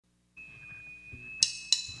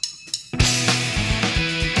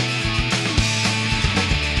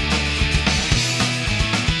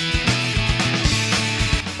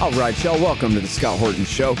All right, y'all, welcome to the Scott Horton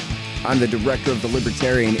Show. I'm the director of the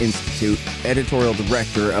Libertarian Institute, editorial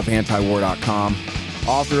director of antiwar.com,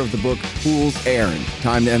 author of the book Fool's Errand,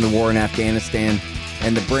 Time to End the War in Afghanistan,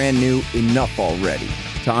 and the brand new Enough Already,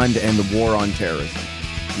 Time to End the War on Terrorism.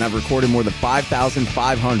 And I've recorded more than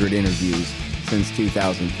 5,500 interviews since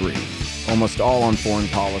 2003, almost all on foreign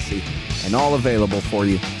policy, and all available for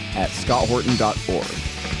you at scotthorton.org.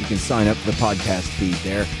 You can sign up for the podcast feed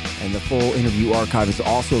there, and the full interview archive is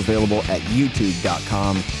also available at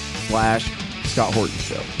youtube.com/Scott Horton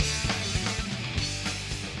Show.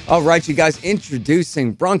 All right, you guys,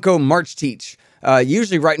 introducing Branko Marcetic,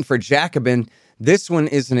 usually writing for Jacobin. This one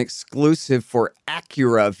is an exclusive for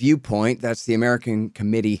Acura Viewpoint. That's the American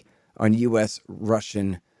Committee on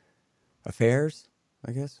U.S.-Russian Affairs,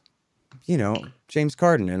 I guess. You know, James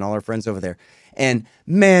Cardin and all our friends over there. And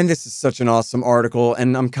man, this is such an awesome article.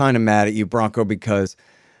 And I'm kind of mad at you, Branko, because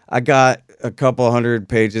I got a couple hundred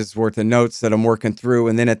pages worth of notes that I'm working through.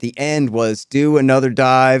 And then at the end was do another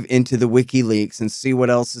dive into the WikiLeaks and see what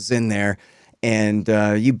else is in there. And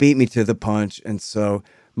you beat me to the punch. And so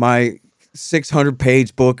my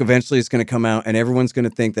 600-page book eventually is going to come out, and everyone's going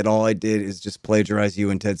to think that all I did is just plagiarize you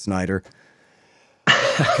and Ted Snyder.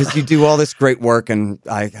 Because you do all this great work, and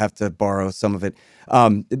I have to borrow some of it.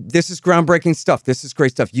 This is groundbreaking stuff. This is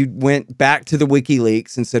great stuff. You went back to the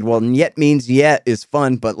WikiLeaks and said, well, yet means yet is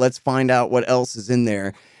fun, but let's find out what else is in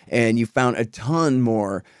there. And you found a ton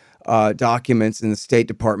more documents in the State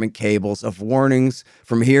Department cables of warnings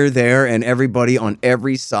from here, there, and everybody on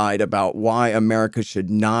every side about why America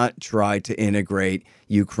should not try to integrate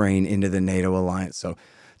Ukraine into the NATO alliance. So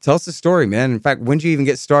tell us the story, man. In fact, when did you even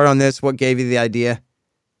get started on this? What gave you the idea?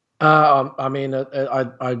 I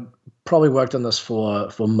probably worked on this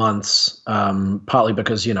for months, partly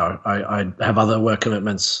because, you know, I have other work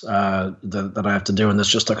commitments that I have to do, and this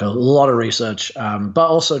just took a lot of research, but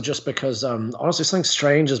also just because, honestly, something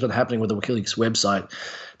strange has been happening with the WikiLeaks website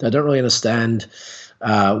that I don't really understand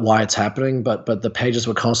why it's happening, but the pages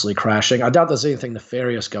were constantly crashing. I doubt there's anything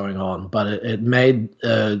nefarious going on, but it made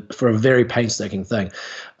for a very painstaking thing.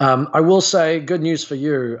 I will say, good news for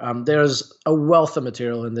you, there's a wealth of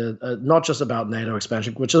material in there, not just about NATO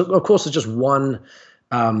expansion, which of course is just one,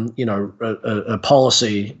 a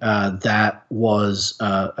policy that was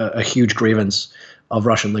a huge grievance of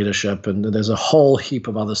Russian leadership, and there's a whole heap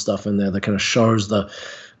of other stuff in there that kind of shows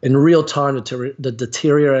in real time, the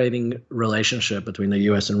deteriorating relationship between the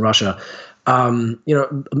U.S. and Russia. I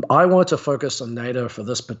wanted to focus on NATO for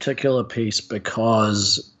this particular piece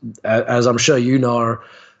because, as I'm sure you know,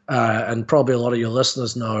 and probably a lot of your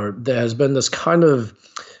listeners know, there's been this kind of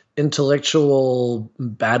intellectual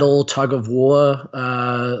battle, tug of war,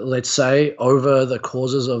 let's say, over the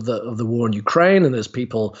causes of the war in Ukraine, and there's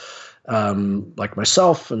people like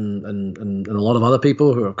myself and a lot of other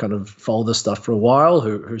people who have kind of followed this stuff for a while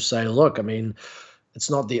who say, look, I mean, it's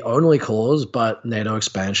not the only cause, but NATO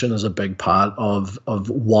expansion is a big part of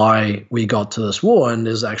why we got to this war, and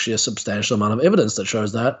there's actually a substantial amount of evidence that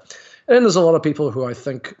shows that. And there's a lot of people who I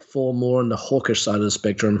think fall more on the hawkish side of the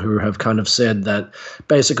spectrum who have kind of said that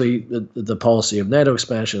basically the policy of NATO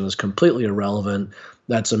expansion is completely irrelevant.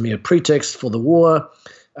 That's a mere pretext for the war.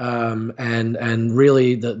 And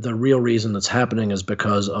really the real reason that's happening is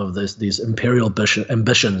because of these imperial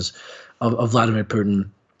ambitions of Vladimir Putin,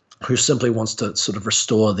 who simply wants to sort of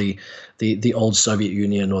restore the old Soviet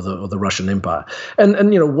Union or the Russian Empire.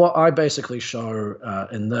 And you know what I basically show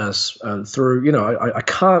in this through, you know, I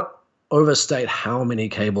can't overstate how many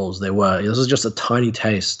cables there were. This is just a tiny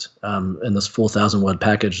taste in this 4,000 word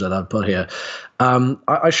package that I've put here.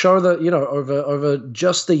 I show that, you know, over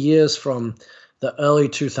just the years from the early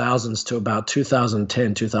 2000s to about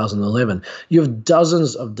 2010, 2011, you have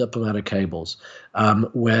dozens of diplomatic cables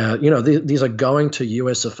where, you know, these are going to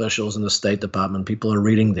U.S. officials in the State Department. People are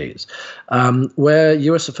reading these, where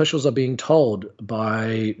U.S. officials are being told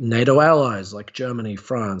by NATO allies like Germany,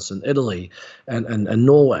 France, and Italy, and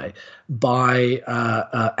Norway, by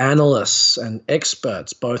analysts and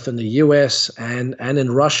experts, both in the U.S. and in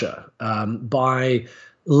Russia, by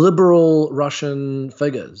liberal Russian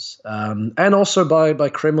figures, and also by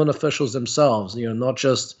Kremlin officials themselves, you know, not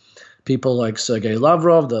just people like Sergei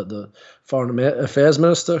Lavrov, the foreign affairs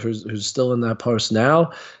minister, who's still in that post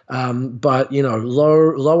now, but, you know,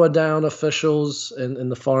 lower down officials in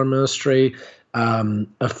the foreign ministry,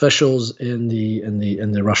 officials in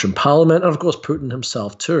the Russian parliament, and of course Putin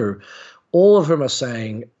himself too. All of them are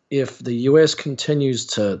saying, if the U.S. continues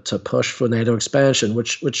to push for NATO expansion,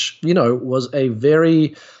 which you know was a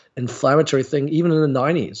very inflammatory thing even in the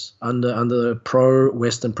 90s under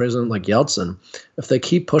pro-Western president like Yeltsin, if they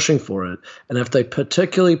keep pushing for it, and if they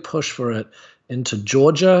particularly push for it into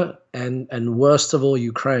Georgia and worst of all,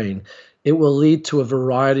 Ukraine, it will lead to a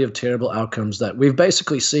variety of terrible outcomes that we've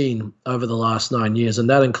basically seen over the last 9 years. And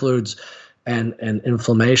that includes an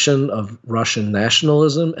inflammation of Russian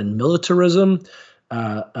nationalism and militarism,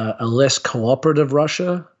 a less cooperative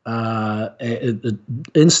Russia,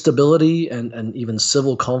 instability and even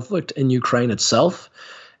civil conflict in Ukraine itself.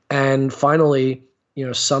 And finally,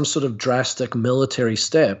 some sort of drastic military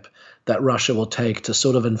step that Russia will take to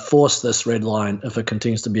sort of enforce this red line if it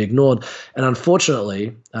continues to be ignored. And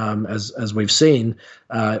unfortunately, as we've seen,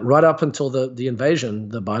 right up until the invasion,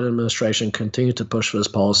 the Biden administration continued to push for this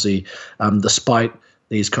policy despite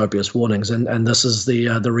these copious warnings. And this is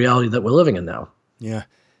the reality that we're living in now. Yeah.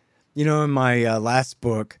 In my last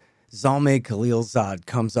book, Zalmay Khalilzad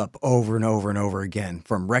comes up over and over and over again,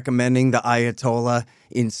 from recommending the Ayatollah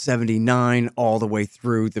in 1979 all the way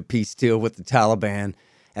through the peace deal with the Taliban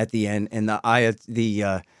at the end. And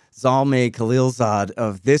the Zalmay Khalilzad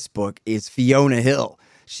of this book is Fiona Hill.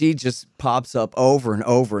 She just pops up over and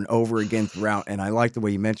over and over again throughout. And I like the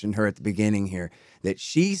way you mentioned her at the beginning here, that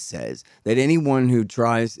she says that anyone who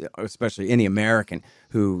tries, especially any American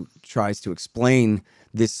who tries to explain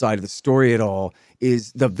this side of the story at all,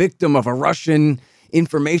 is the victim of a Russian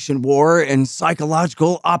information war and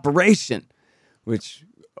psychological operation, which,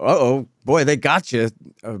 boy, they got you,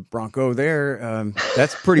 Bronco, there.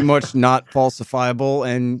 That's pretty much not falsifiable,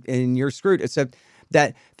 and you're screwed, except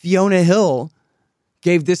that Fiona Hill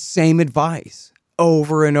gave this same advice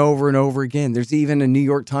over and over and over again. There's even a New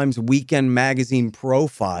York Times Weekend magazine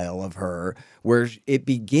profile of her where it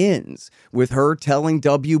begins with her telling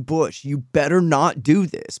W. Bush, you better not do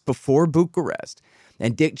this, before Bucharest.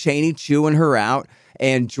 And Dick Cheney chewing her out,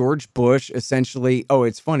 and George Bush essentially,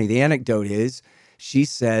 it's funny, the anecdote is, she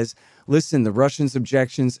says, listen, the Russians'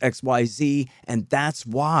 objections, XYZ, and that's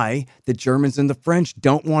why the Germans and the French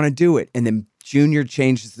don't want to do it. And then Junior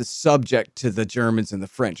changes the subject to the Germans and the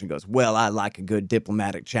French and goes, well, I like a good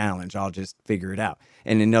diplomatic challenge. I'll just figure it out.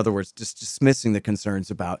 And in other words, just dismissing the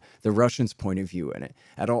concerns about the Russians' point of view in it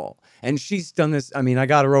at all. And she's done this. I mean, I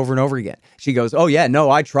got her over and over again. She goes, oh, yeah,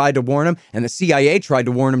 no, I tried to warn him. And the CIA tried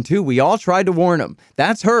to warn him, too. We all tried to warn him.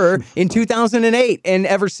 That's her in 2008. And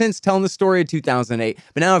ever since, telling the story of 2008.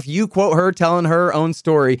 But now if you quote her telling her own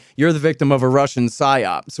story, you're the victim of a Russian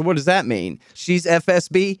psyop. So what does that mean? She's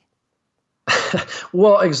FSB?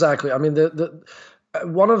 Well, exactly. I mean,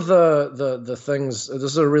 one of the things. This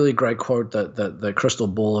is a really great quote that the Crystal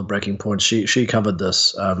Ball of Breaking Point. She covered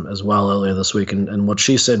this as well earlier this week, and what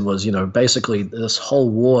she said was, basically this whole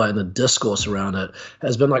war and the discourse around it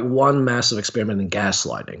has been like one massive experiment in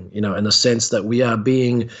gaslighting. In the sense that we are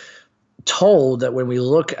being told that when we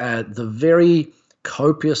look at the very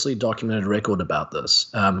copiously documented record about this,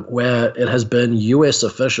 where it has been U.S.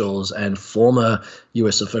 officials and former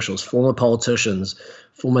U.S. officials, former politicians,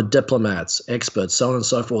 former diplomats, experts, so on and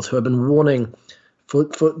so forth, who have been warning for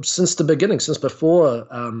since the beginning, since before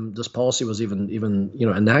this policy was even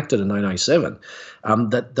enacted in 1997,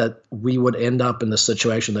 that we would end up in the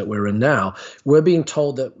situation that we're in now. We're being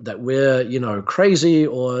told that we're crazy,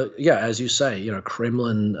 or as you say,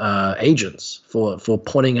 Kremlin agents for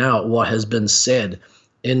pointing out what has been said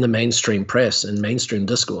in the mainstream press and mainstream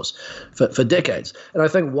discourse for decades. And I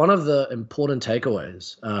think one of the important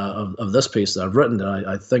takeaways of this piece that I've written that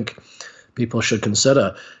I think people should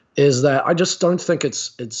consider is that I just don't think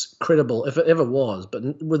it's credible, if it ever was.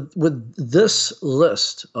 But with this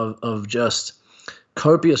list of just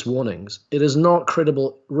copious warnings, it is not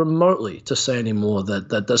credible remotely to say anymore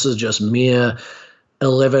that this is just mere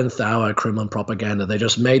 11th hour Kremlin propaganda. They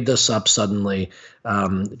just made this up suddenly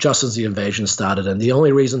just as the invasion started. And the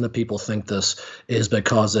only reason that people think this is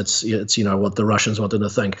because it's what the Russians want them to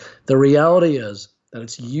think. The reality is that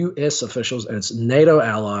it's U.S. officials and it's NATO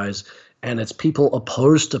allies and it's people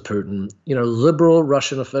opposed to Putin, liberal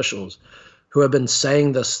Russian officials who have been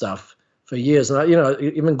saying this stuff for years. And,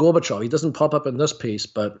 even Gorbachev, he doesn't pop up in this piece,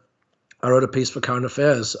 but I wrote a piece for Current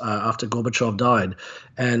Affairs after Gorbachev died,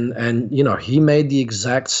 and he made the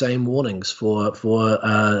exact same warnings for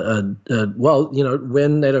when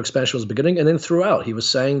NATO expansion was beginning, and then throughout. He was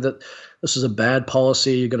saying that this is a bad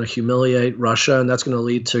policy. You're going to humiliate Russia, and that's going to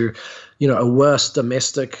lead to, a worse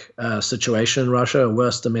domestic situation in Russia, a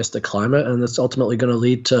worse domestic climate, and it's ultimately going to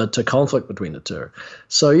lead to conflict between the two.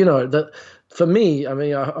 So, that. For me, I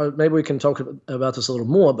mean, maybe we can talk about this a little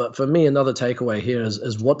more, but for me, another takeaway here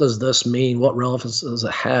is what does this mean? What relevance does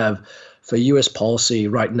it have for U.S. policy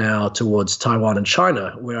right now towards Taiwan and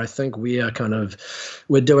China, where I think we're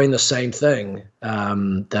doing the same thing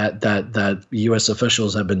that U.S.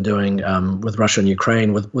 officials have been doing with Russia and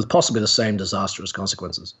Ukraine, with possibly the same disastrous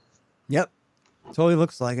consequences. Yep, totally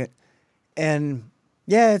looks like it. And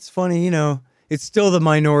yeah, it's funny, it's still the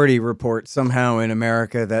minority report somehow in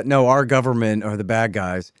America that no, our government are the bad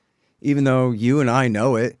guys, even though you and I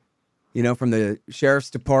know it, from the sheriff's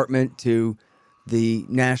department to the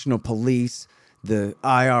national police, the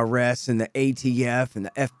IRS and the ATF and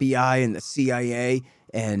the FBI and the CIA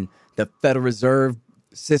and the Federal Reserve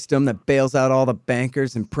System that bails out all the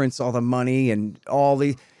bankers and prints all the money and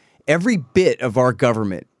every bit of our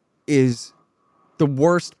government is the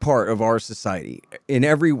worst part of our society in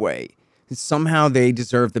every way. Somehow they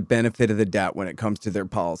deserve the benefit of the doubt when it comes to their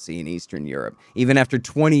policy in Eastern Europe, even after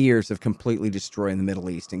 20 years of completely destroying the Middle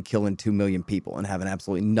East and killing 2 million people and having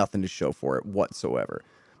absolutely nothing to show for it whatsoever.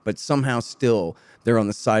 But somehow still they're on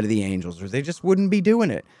the side of the angels, or they just wouldn't be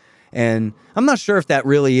doing it. And I'm not sure if that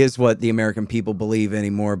really is what the American people believe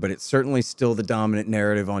anymore, but it's certainly still the dominant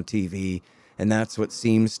narrative on TV, and that's what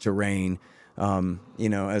seems to reign.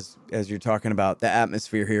 As you're talking about the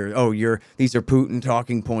atmosphere here, these are Putin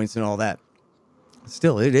talking points and all that.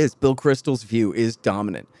 Still, it is. Bill Kristol's view is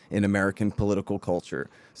dominant in American political culture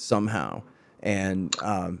somehow, and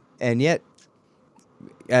yet,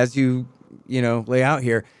 as you lay out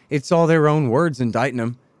here, it's all their own words indicting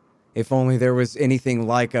them. If only there was anything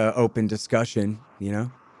like a open discussion, Yeah,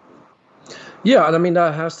 and I mean,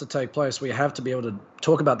 that has to take place. We have to be able to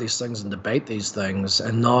talk about these things and debate these things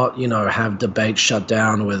and not, have debate shut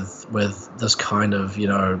down with this kind of,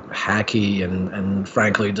 hacky and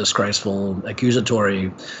frankly disgraceful accusatory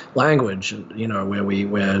language,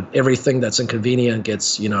 where everything that's inconvenient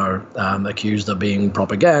gets, accused of being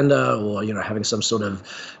propaganda or, having some sort of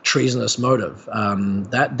treasonous motive.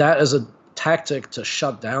 That is a tactic to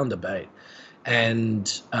shut down debate. And,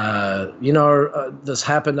 this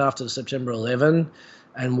happened after September 11.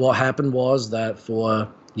 And what happened was that for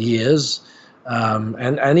years,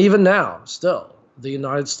 and even now still, the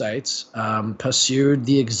United States pursued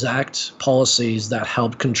the exact policies that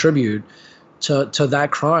helped contribute to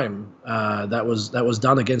that crime that was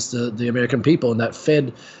done against the American people, and that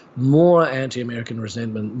fed more anti-American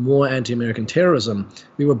resentment, more anti-American terrorism.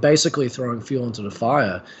 We were basically throwing fuel into the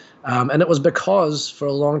fire. And it was because for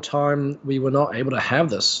a long time we were not able to have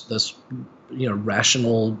this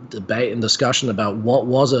rational debate and discussion about what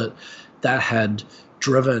was it that had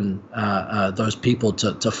driven those people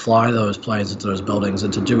to fly those planes into those buildings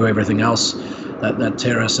and to do everything else that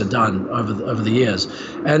terrorists had done over the years.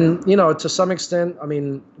 And to some extent, I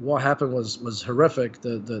mean, what happened was horrific.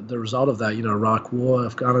 The result of that, Iraq War,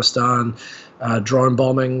 Afghanistan, drone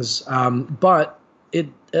bombings, but it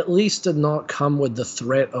at least did not come with the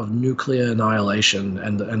threat of nuclear annihilation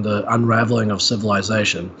and the unraveling of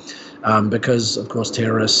civilization, because, of course,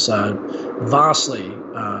 terrorists are vastly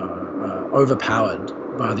overpowered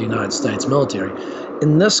by the United States military.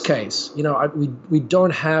 In this case, we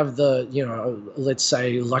don't have the, let's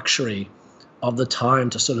say, luxury of the time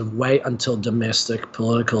to sort of wait until domestic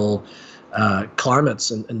political climates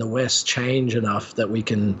in the West change enough that we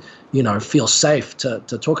can, feel safe to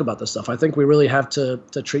talk about this stuff. I think we really have to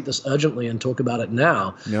treat this urgently and talk about it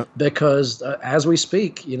now. Yep. Because as we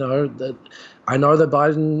speak, that I know that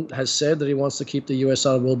Biden has said that he wants to keep the U.S.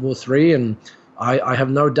 out of World War III, and I have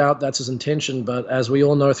no doubt that's his intention. But as we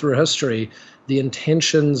all know through history, the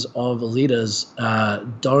intentions of leaders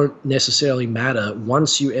don't necessarily matter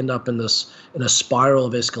once you end up in a spiral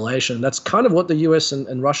of escalation. That's kind of what the U.S.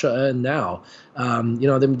 and Russia are in now.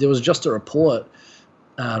 There was just a report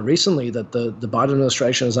recently that the Biden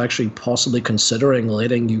administration is actually possibly considering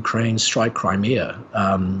letting Ukraine strike Crimea,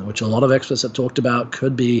 which a lot of experts have talked about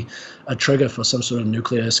could be a trigger for some sort of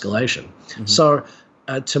nuclear escalation. Mm-hmm. So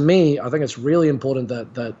to me, I think it's really important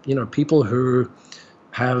that people who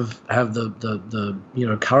have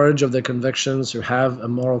the courage of their convictions, who have a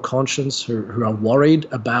moral conscience, who are worried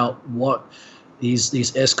about what these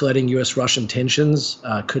escalating U.S.-Russian tensions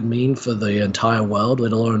could mean for the entire world,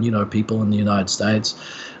 let alone people in the United States,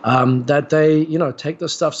 that they take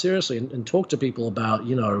this stuff seriously and talk to people about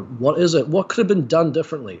what could have been done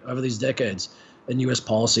differently over these decades in U.S.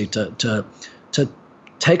 policy to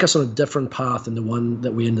take us on a different path than the one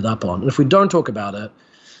that we ended up on. And if we don't talk about it,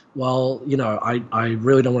 well, I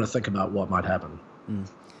really don't want to think about what might happen.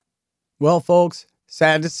 Well, folks,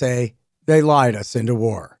 sad to say, they lied us into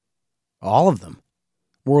war. All of them.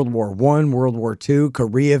 World War I, World War II,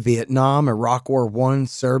 Korea, Vietnam, Iraq War I,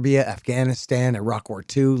 Serbia, Afghanistan, Iraq War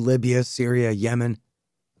II, Libya, Syria, Yemen.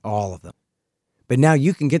 All of them. But now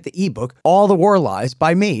you can get the ebook, All the War Lies,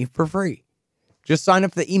 by me for free. Just sign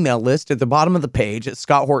up for the email list at the bottom of the page at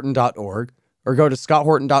scotthorton.org or go to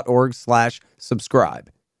scotthorton.org/subscribe.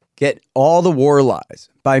 Get All the War Lies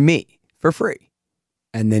by me for free.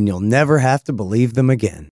 And then you'll never have to believe them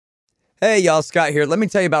again. Hey, y'all, Scott here. Let me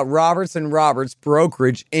tell you about Roberts and Roberts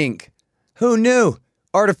Brokerage, Inc. Who knew?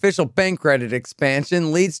 Artificial bank credit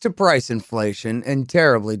expansion leads to price inflation and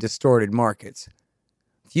terribly distorted markets.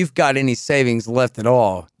 If you've got any savings left at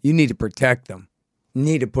all, you need to protect them. You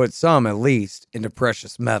need to put some, at least, into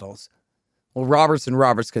precious metals. Well, Roberts and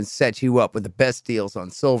Roberts can set you up with the best deals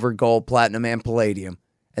on silver, gold, platinum, and palladium.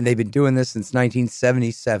 And they've been doing this since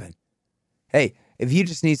 1977. Hey, if you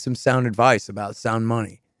just need some sound advice about sound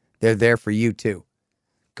money, they're there for you too.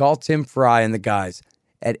 Call Tim Fry and the guys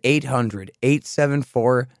at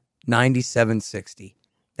 800-874-9760.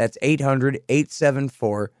 That's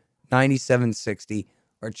 800-874-9760.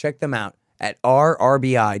 Or check them out at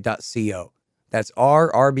rrbi.co. That's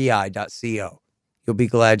rrbi.co. You'll be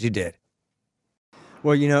glad you did.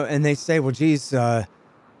 Well, and they say, well, geez,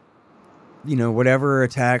 whatever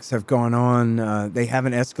attacks have gone on, they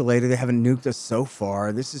haven't escalated. They haven't nuked us so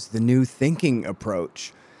far. This is the new thinking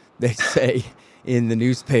approach. They say in the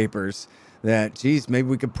newspapers that, geez, maybe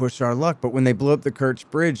we could push our luck. But when they blew up the Kerch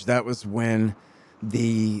Bridge, that was when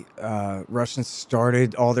the Russians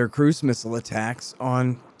started all their cruise missile attacks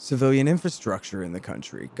on civilian infrastructure in the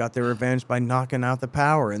country. Got their revenge by knocking out the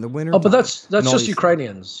power in the winter. Oh, but that's just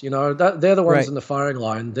Ukrainians. They're the ones right in the firing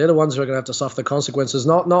line. They're the ones who are going to have to suffer the consequences,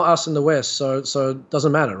 not us in the West. So it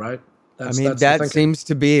doesn't matter, right? That's that seems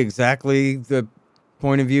to be exactly the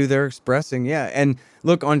point of view they're expressing. Yeah. And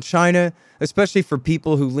look, on China, especially for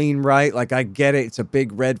people who lean right, like I get it, it's a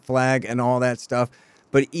big red flag and all that stuff.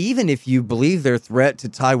 But even if you believe their threat to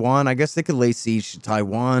Taiwan, I guess they could lay siege to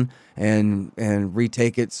Taiwan and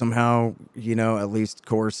retake it somehow, at least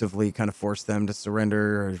coercively kind of force them to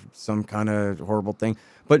surrender or some kind of horrible thing.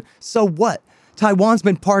 But so what? Taiwan's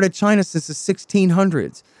been part of China since the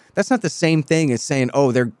 1600s. That's not the same thing as saying,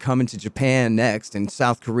 oh, they're coming to Japan next and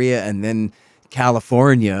South Korea and then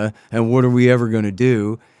California. And what are we ever going to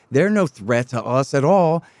do? They're no threat to us at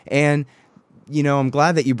all. And I'm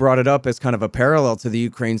glad that you brought it up as kind of a parallel to the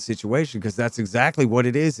Ukraine situation, because that's exactly what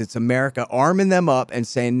it is. It's America arming them up and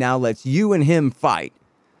saying, now let's you and him fight.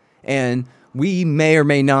 And we may or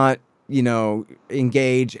may not,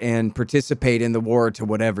 engage and participate in the war to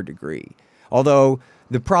whatever degree. Although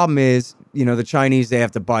the problem is, the Chinese, they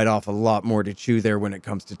have to bite off a lot more to chew there when it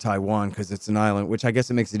comes to Taiwan, because it's an island, which I guess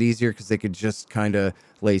it makes it easier because they could just kind of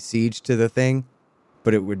lay siege to the thing.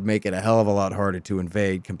 But it would make it a hell of a lot harder to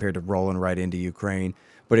invade compared to rolling right into Ukraine.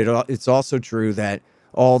 But it's also true that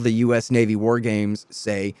all the U.S. Navy war games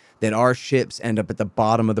say that our ships end up at the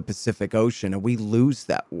bottom of the Pacific Ocean, and we lose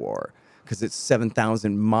that war because it's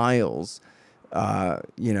 7,000 miles,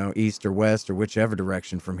 east or west or whichever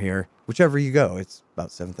direction from here. Whichever you go, it's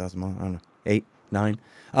about 7,000 miles. I don't know, 8, 9.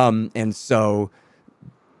 And so,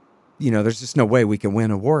 there's just no way we can win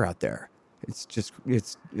a war out there. It's just,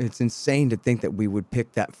 it's insane to think that we would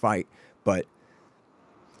pick that fight, but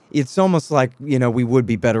it's almost like, we would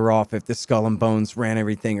be better off if the Skull and Bones ran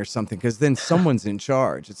everything or something, because then someone's in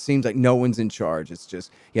charge. It seems like no one's in charge. It's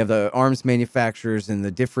just, you have the arms manufacturers and the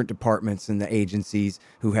different departments and the agencies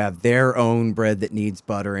who have their own bread that needs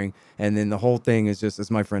buttering. And then the whole thing is just, as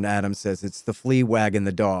my friend Adam says, it's the flea wagging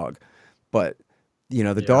the dog. But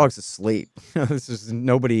the dog's asleep. This is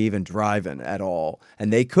nobody even driving at all.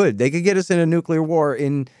 And they could get us in a nuclear war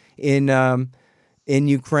in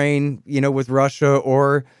Ukraine, with Russia,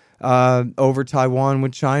 or over Taiwan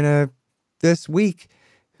with China this week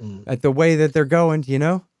at the way that they're going,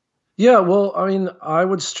 Yeah, well, I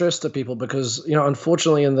would stress to people because,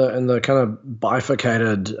 unfortunately in the kind of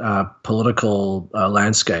bifurcated political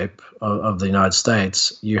landscape of the United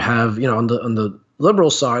States, you have, on the liberal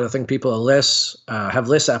side, I think people are have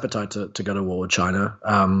less appetite to go to war with China,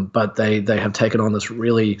 but they have taken on this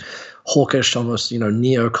really hawkish, almost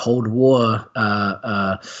neo-Cold War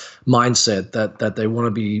mindset that they want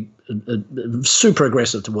to be super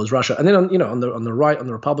aggressive towards Russia. And then on the right, on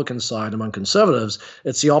the Republican side, among conservatives,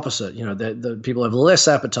 it's the opposite. The people have less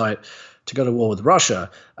appetite to go to war with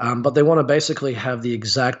Russia, but they want to basically have the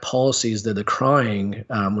exact policies that are crying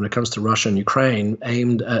when it comes to Russia and Ukraine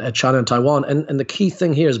aimed at China and Taiwan. And the key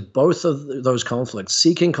thing here is both of those conflicts,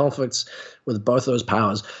 seeking conflicts with both those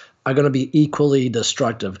powers, are going to be equally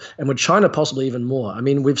destructive, and with China possibly even more.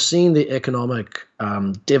 We've seen the economic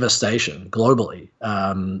devastation globally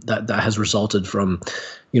that has resulted from,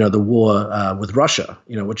 the war with Russia.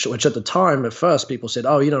 Which at the time, at first, people said,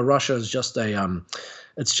 oh, Russia is just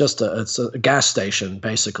it's a gas station,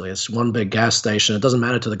 basically. It's one big gas station. It doesn't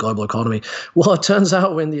matter to the global economy. Well, it turns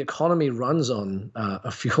out when the economy runs on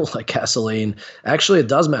a fuel like gasoline, actually it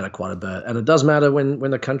does matter quite a bit. And it does matter when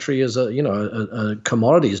the country is a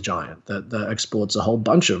commodities giant that exports a whole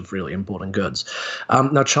bunch of really important goods.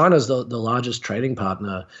 Now, China is the largest trading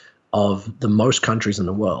partner of the most countries in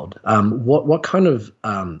the world. What kind of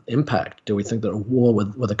impact do we think that a war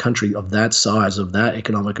with a country of that size, of that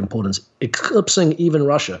economic importance, eclipsing even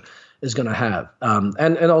Russia, is going to have,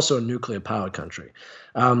 and also a nuclear powered country?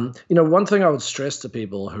 One thing I would stress to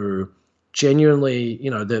people who genuinely,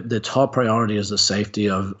 their top priority is the safety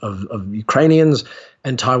of Ukrainians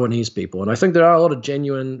and Taiwanese people, and I think there are a lot of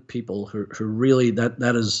genuine people who really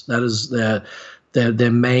that is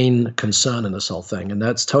their main concern in this whole thing, and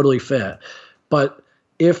that's totally fair. But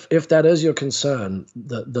if that is your concern,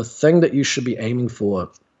 the thing that you should be aiming for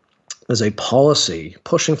is a policy,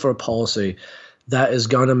 pushing for a policy that is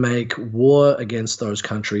going to make war against those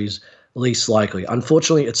countries least likely.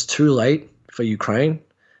 Unfortunately, it's too late for Ukraine,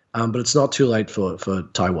 but it's not too late for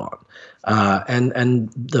Taiwan.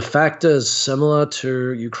 And the fact is, similar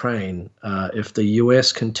to Ukraine, if the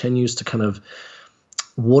U.S. continues to kind of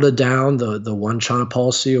water down the one China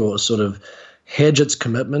policy, or sort of hedge its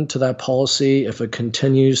commitment to that policy, if it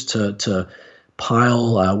continues to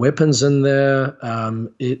pile weapons in there,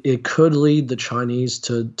 it could lead the Chinese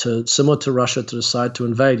to similar to Russia, to decide to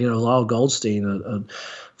invade. Lyle Goldstein, a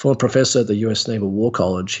former professor at the U.S. Naval War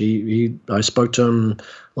College, I spoke to him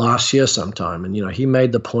last year sometime, and he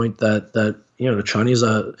made the point that the Chinese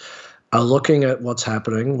are looking at what's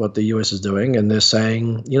happening, what the U.S. is doing, and they're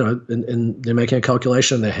saying, and they're making a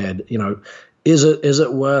calculation in their head. Is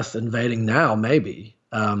it worth invading now? Maybe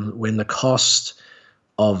when the cost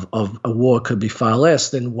of a war could be far less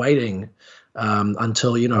than waiting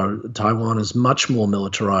until Taiwan is much more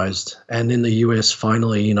militarized, and then the U.S.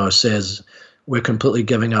 finally says we're completely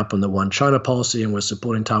giving up on the one China policy and we're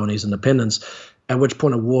supporting Taiwanese independence. At which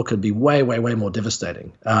point a war could be way, way, way more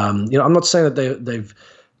devastating. I'm not saying that they've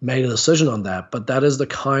made a decision on that, but that is the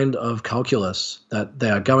kind of calculus that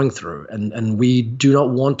they are going through, and we do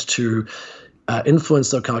not want to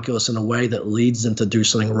influence their calculus in a way that leads them to do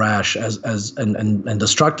something rash and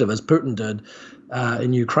destructive, as Putin did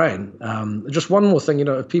in Ukraine. Just one more thing,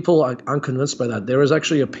 if people are unconvinced by that, there is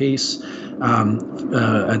actually a piece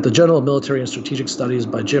at the Journal of Military and Strategic Studies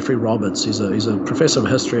by Jeffrey Roberts. He's a professor of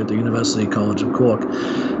history at the University College of Cork,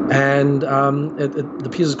 and the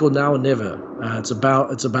piece is called Now or Never. It's about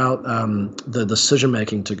the decision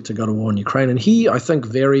making to go to war in Ukraine, and he, I think,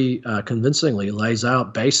 very convincingly lays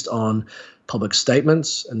out, based on public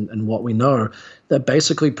statements and what we know, that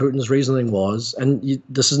basically Putin's reasoning was, and you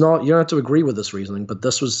don't have to agree with this reasoning, but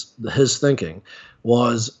this was his thinking,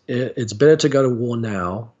 was it's better to go to war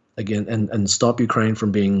now again and stop Ukraine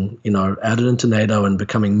from being added into NATO and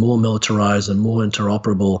becoming more militarized and more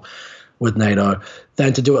interoperable with NATO,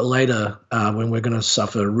 than to do it later when we're going to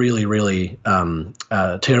suffer really, really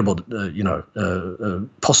terrible,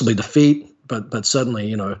 possibly defeat, but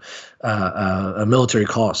certainly, a military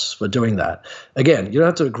costs for doing that. Again, you don't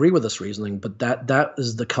have to agree with this reasoning, but that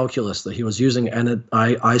is the calculus that he was using, and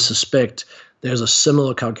I suspect there's a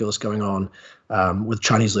similar calculus going on with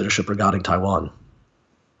Chinese leadership regarding Taiwan.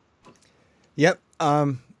 Yep.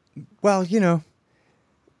 Well,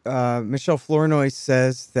 Michelle Flournoy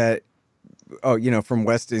says that, from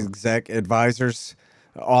West Exec Advisors,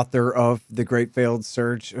 author of The Great Failed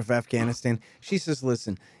Surge of Afghanistan, she says,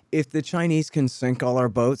 listen, if the Chinese can sink all our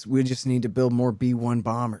boats, we just need to build more B-1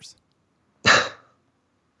 bombers.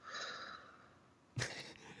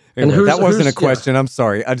 Anyway, that wasn't a question. Yeah. I'm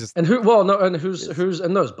sorry. Who's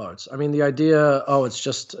in those boats? I mean, the idea, it's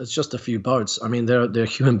just a few boats. I mean, there are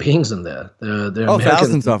human beings in there. There are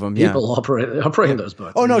thousands of them. People operating those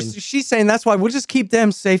boats. Oh, no, she's saying that's why we'll just keep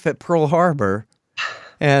them safe at Pearl Harbor,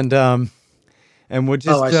 and we'll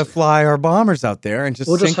just fly our bombers out there and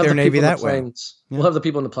just sink their navy that way. We'll have the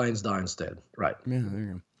people in the planes die instead. Right. Yeah, there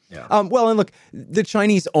you go. Yeah. Well, and look, the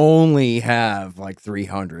Chinese only have like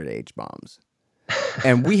 300 H-bombs.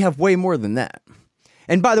 And we have way more than that.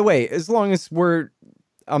 And by the way, as long as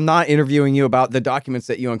I'm not interviewing you about the documents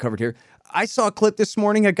that you uncovered here, I saw a clip this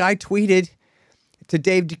morning. A guy tweeted to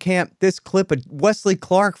Dave DeCamp this clip of Wesley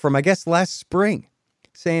Clark from, I guess, last spring,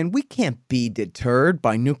 saying, we can't be deterred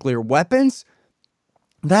by nuclear weapons.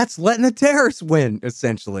 That's letting the terrorists win,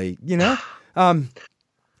 essentially, And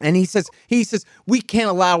he says, we can't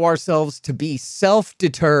allow ourselves to be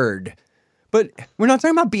self-deterred. But we're not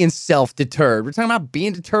talking about being self-deterred. We're talking about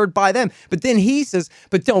being deterred by them. But then he says,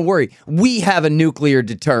 but don't worry, we have a nuclear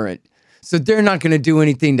deterrent, so they're not going to do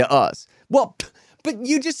anything to us. Well, but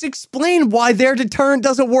you just explained why their deterrent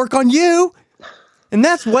doesn't work on you. And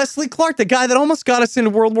that's Wesley Clark, the guy that almost got us into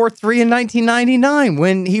World War III in 1999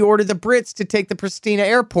 when he ordered the Brits to take the Pristina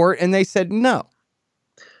airport, and they said no.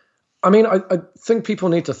 I mean, I think people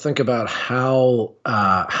need to think about how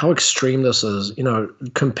extreme this is,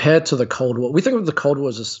 compared to the Cold War. We think of the Cold War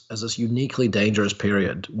as this uniquely dangerous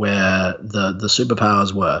period where the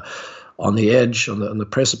superpowers were on the edge, on the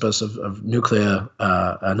precipice of nuclear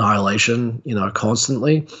annihilation,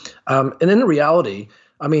 constantly. And in reality,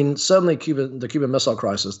 I mean, certainly the Cuban Missile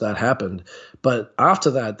Crisis, that happened. But after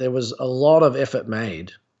that, there was a lot of effort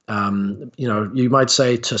made, you might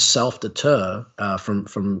say, to self-deter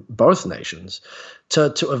from both nations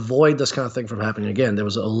to avoid this kind of thing from happening again. There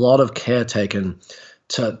was a lot of care taken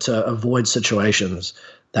to avoid situations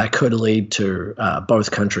that could lead to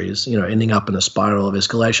both countries, ending up in a spiral of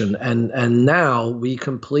escalation. And now we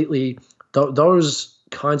completely, those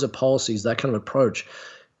kinds of policies, that kind of approach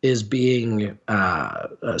is being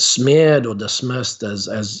smeared or dismissed as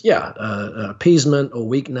appeasement or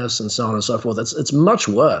weakness and so on and so forth. It's much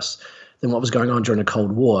worse than what was going on during the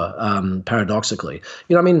Cold War, paradoxically.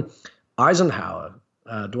 Eisenhower,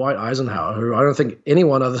 Dwight Eisenhower, who I don't think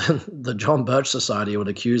anyone other than the John Birch Society would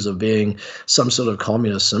accuse of being some sort of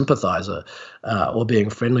communist sympathizer or being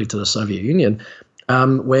friendly to the Soviet Union.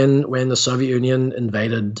 When the Soviet Union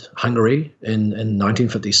invaded Hungary in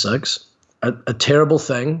 1956, a terrible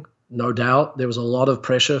thing, no doubt. There was a lot of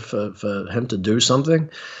pressure for him to do something,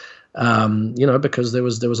 because there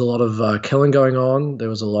was a lot of killing going on. There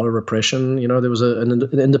was a lot of repression. There was an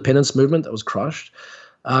independence movement that was crushed.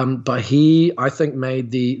 But he, I think, made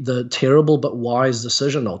the terrible but wise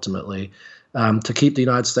decision ultimately to keep the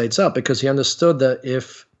United States up, because he understood that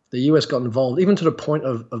if the U.S. got involved, even to the point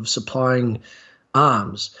of supplying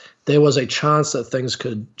arms, there was a chance that things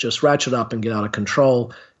could just ratchet up and get out of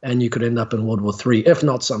control, and you could end up in World War III, if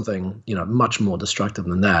not something much more destructive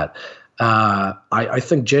than that. I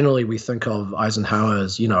think generally we think of Eisenhower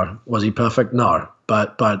as, was he perfect? No,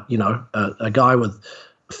 but a guy with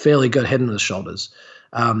a fairly good head on his shoulders.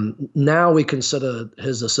 Now we consider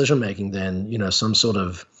his decision making then, some sort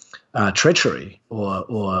of treachery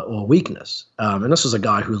or weakness. And this is a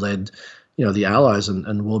guy who led the Allies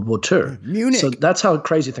in World War II. Munich. So that's how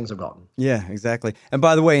crazy things have gotten. Yeah, exactly. And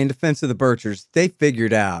by the way, in defense of the Birchers, they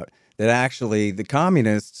figured out that actually the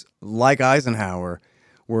communists, like Eisenhower,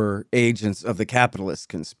 were agents of the capitalist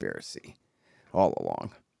conspiracy all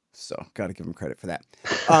along. So got to give them credit for that.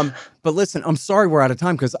 But listen, I'm sorry we're out of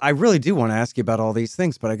time, because I really do want to ask you about all these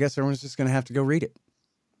things, but I guess everyone's just going to have to go read it.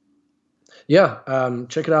 Yeah,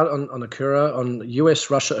 check it out on Akura, on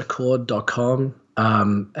usrussiaaccord.com.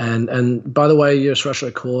 And by the way, US-Russia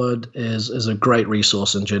Accord is a great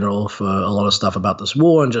resource in general for a lot of stuff about this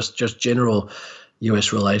war and just general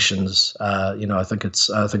U.S. relations. I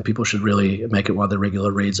think people should really make it one of their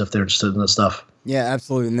regular reads if they're interested in this stuff. Yeah,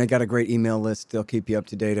 absolutely. And they got a great email list. They'll keep you up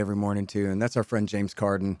to date every morning too. And that's our friend James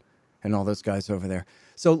Carden and all those guys over there.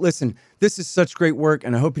 So listen, this is such great work,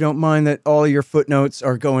 and I hope you don't mind that all of your footnotes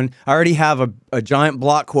are going. I already have a giant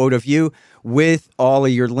block quote of you with all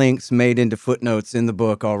of your links made into footnotes in the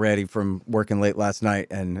book already from working late last night,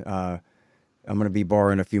 and I'm going to be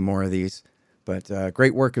borrowing a few more of these. But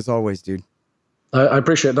great work as always, dude. I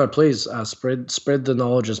appreciate it. No, please spread the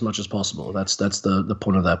knowledge as much as possible. That's the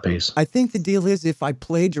point of that piece. I think the deal is if I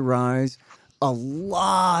plagiarize a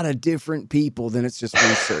lot of different people, then it's just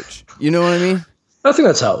research. You know what I mean? I think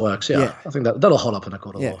that's how it works. Yeah. I think that'll hold up in a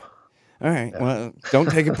court of law. All right. Yeah. Well,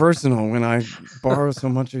 don't take it personal when I borrow so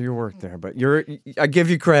much of your work there, but I give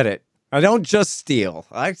you credit. I don't just steal.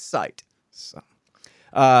 I cite. So,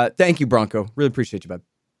 thank you, Bronco. Really appreciate you, bud.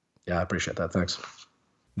 Yeah, I appreciate that. Thanks.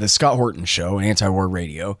 The Scott Horton Show, Anti-War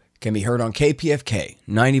Radio, can be heard on KPFK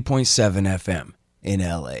 90.7 FM in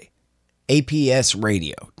LA,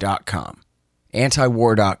 APSradio.com,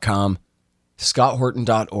 antiwar.com,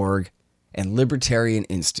 scotthorton.org, and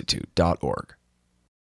libertarianinstitute.org.